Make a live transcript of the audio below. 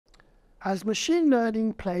As machine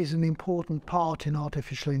learning plays an important part in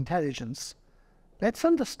artificial intelligence, let's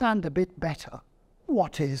understand a bit better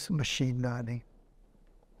what is machine learning.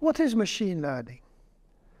 What is machine learning?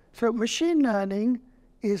 So machine learning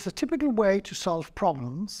is a typical way to solve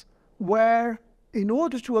problems where, in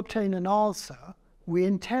order to obtain an answer, we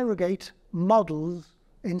interrogate models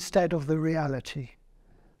instead of the reality.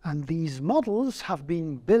 And these models have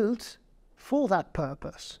been built for that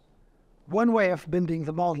purpose. One way of building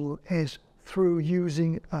the model is through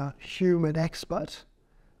using a human expert.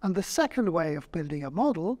 And the second way of building a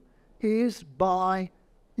model is by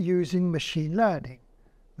using machine learning.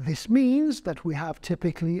 This means that we have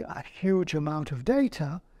typically a huge amount of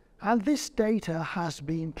data, and this data has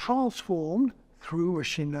been transformed through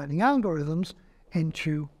machine learning algorithms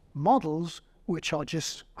into models which are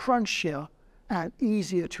just crunchier and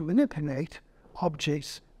easier to manipulate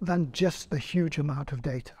objects than just the huge amount of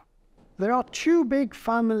data. There are two big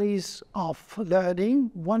families of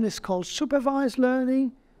learning. One is called supervised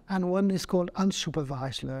learning and one is called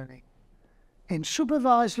unsupervised learning. In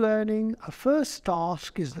supervised learning, a first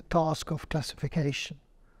task is the task of classification.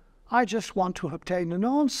 I just want to obtain an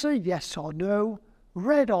answer, yes or no,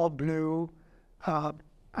 red or blue,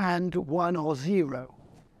 and 1 or 0.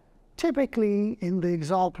 Typically, in the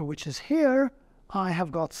example which is here, I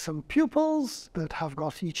have got some pupils that have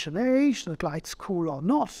got each an age, that like school or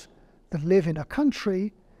not, that live in a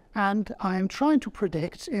country, and I am trying to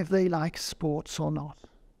predict if they like sports or not.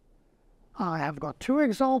 I have got two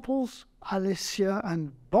examples, Alicia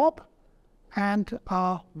and Bob, and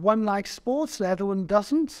one likes sports, the other one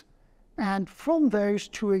doesn't. And from those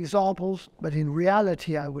two examples, but in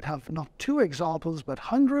reality I would have not two examples, but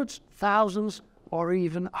hundreds, thousands, or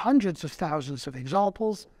even hundreds of thousands of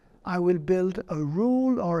examples, I will build a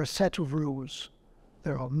rule or a set of rules.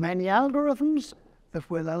 There are many algorithms that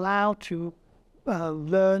will allow to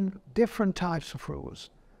learn different types of rules.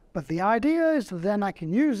 But the idea is that then I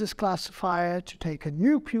can use this classifier to take a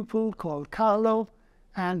new pupil called Carlo,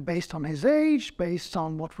 and based on his age, based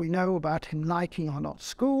on what we know about him liking or not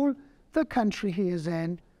school, the country he is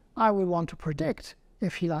in, I will want to predict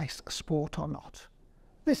if he likes sport or not.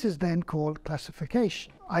 This is then called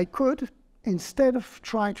classification. I could, instead of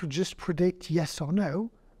trying to just predict yes or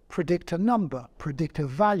no, predict a number, predict a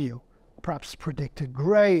value, perhaps predict a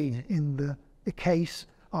grade in the case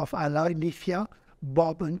of Alicia,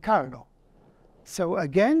 Bob and Carlo. So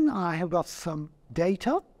again, I have got some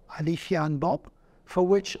data, Alicia and Bob, for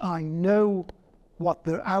which I know what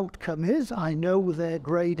their outcome is. I know their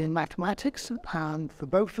grade in mathematics and for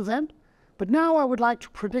both of them. But now I would like to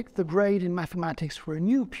predict the grade in mathematics for a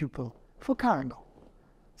new pupil, for Carlo.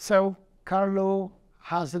 So Carlo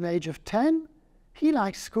has an age of 10. He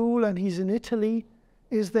likes school and he's in Italy.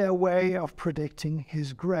 Is there a way of predicting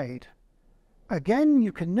his grade? Again,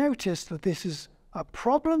 you can notice that this is a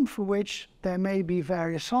problem for which there may be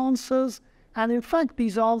various answers, and in fact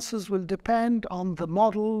these answers will depend on the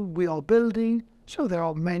model we are building, so there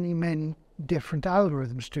are many, many different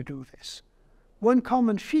algorithms to do this. One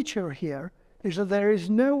common feature here is that there is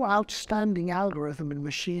no outstanding algorithm in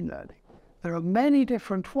machine learning. There are many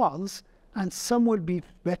different ones, and some will be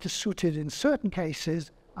better suited in certain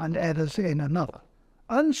cases and others in another.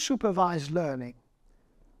 Unsupervised learning.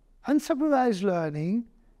 Unsupervised learning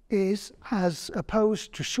is, as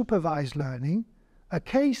opposed to supervised learning, a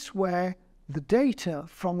case where the data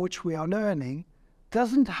from which we are learning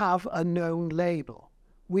doesn't have a known label.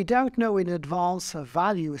 We don't know in advance a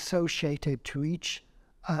value associated to each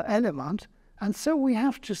element, and so we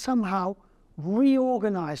have to somehow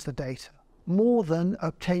reorganize the data more than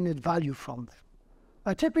obtain a value from them.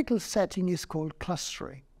 A typical setting is called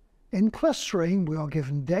clustering. In clustering, we are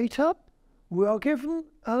given data, we are given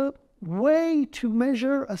a way to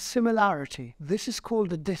measure a similarity. This is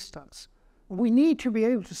called a distance. We need to be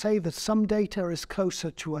able to say that some data is closer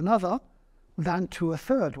to another than to a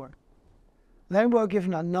third one. Then we're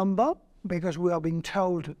given a number, because we are being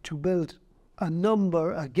told to build a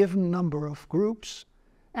number, a given number of groups,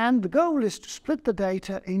 and the goal is to split the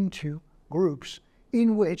data into groups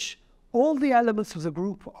in which all the elements of the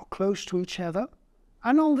group are close to each other,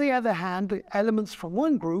 and on the other hand, the elements from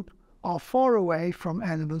one group are far away from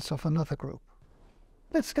elements of another group.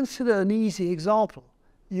 Let's consider an easy example.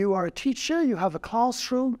 You are a teacher, you have a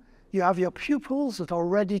classroom, you have your pupils that are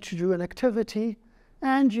ready to do an activity,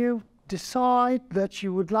 and you decide that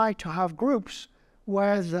you would like to have groups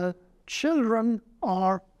where the children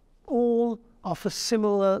are all of a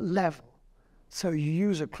similar level. So you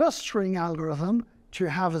use a clustering algorithm to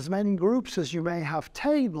have as many groups as you may have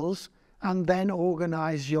tables and then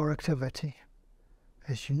organize your activity.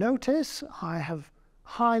 As you notice, I have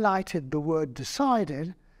highlighted the word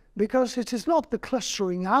decided because it is not the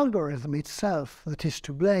clustering algorithm itself that is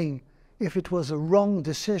to blame if it was a wrong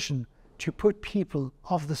decision to put people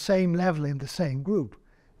of the same level in the same group.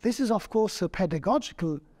 This is, of course, a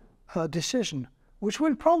pedagogical decision, which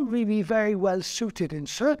will probably be very well suited in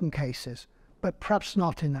certain cases, but perhaps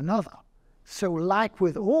not in another. So like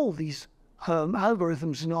with all these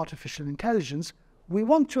algorithms in artificial intelligence, we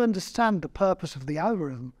want to understand the purpose of the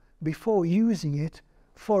algorithm before using it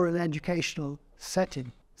for an educational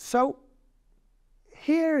setting. So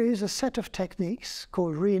here is a set of techniques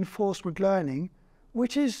called reinforcement learning,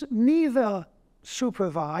 which is neither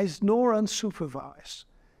supervised nor unsupervised.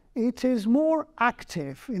 It is more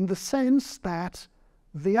active in the sense that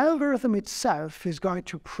the algorithm itself is going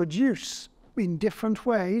to produce in different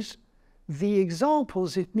ways the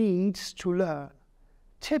examples it needs to learn,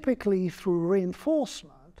 typically through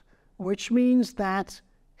reinforcement, which means that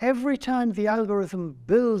every time the algorithm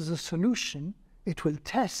builds a solution, it will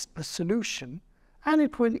test the solution, and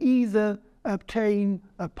it will either obtain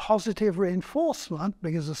a positive reinforcement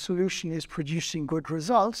because the solution is producing good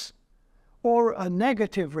results, or a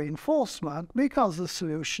negative reinforcement because the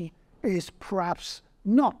solution is perhaps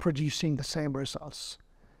not producing the same results.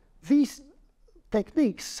 These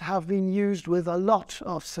techniques have been used with a lot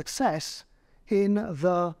of success in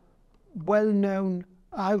the well-known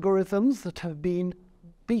algorithms that have been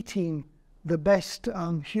beating the best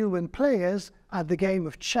human players at the game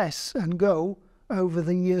of chess and Go over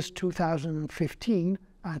the years 2015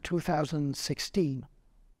 and 2016.